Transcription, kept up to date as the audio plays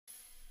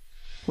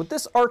With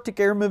this Arctic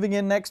air moving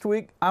in next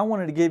week, I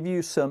wanted to give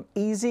you some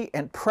easy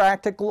and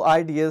practical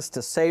ideas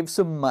to save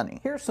some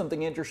money. Here's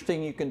something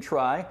interesting you can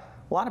try.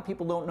 A lot of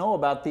people don't know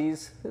about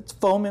these. It's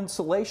foam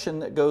insulation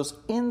that goes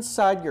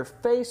inside your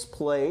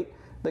faceplate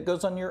that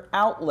goes on your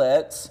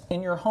outlets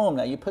in your home.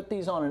 Now you put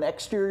these on an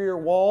exterior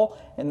wall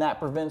and that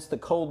prevents the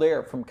cold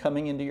air from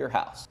coming into your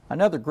house.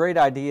 Another great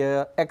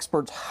idea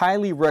experts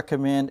highly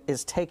recommend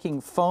is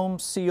taking foam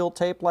seal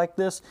tape like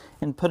this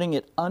and putting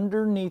it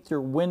underneath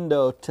your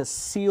window to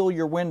seal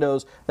your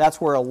windows.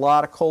 That's where a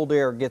lot of cold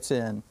air gets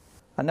in.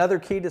 Another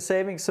key to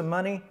saving some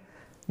money,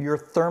 your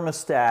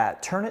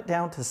thermostat. Turn it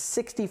down to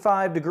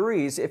 65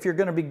 degrees if you're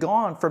going to be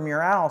gone from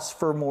your house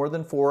for more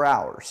than 4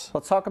 hours.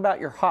 Let's talk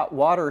about your hot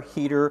water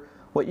heater.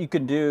 What you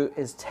can do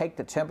is take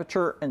the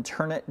temperature and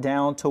turn it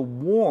down to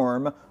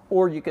warm,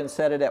 or you can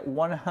set it at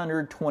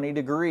 120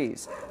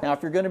 degrees. Now,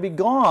 if you're going to be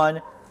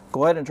gone,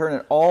 go ahead and turn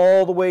it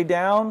all the way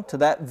down to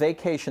that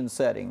vacation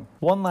setting.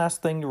 One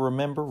last thing to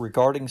remember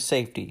regarding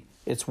safety.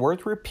 It's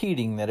worth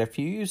repeating that if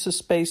you use a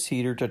space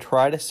heater to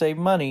try to save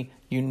money,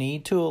 you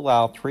need to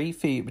allow 3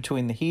 feet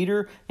between the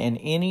heater and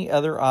any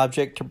other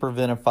object to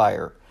prevent a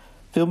fire.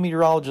 Field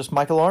meteorologist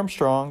Michael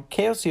Armstrong,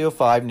 KOCO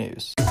 5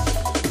 News.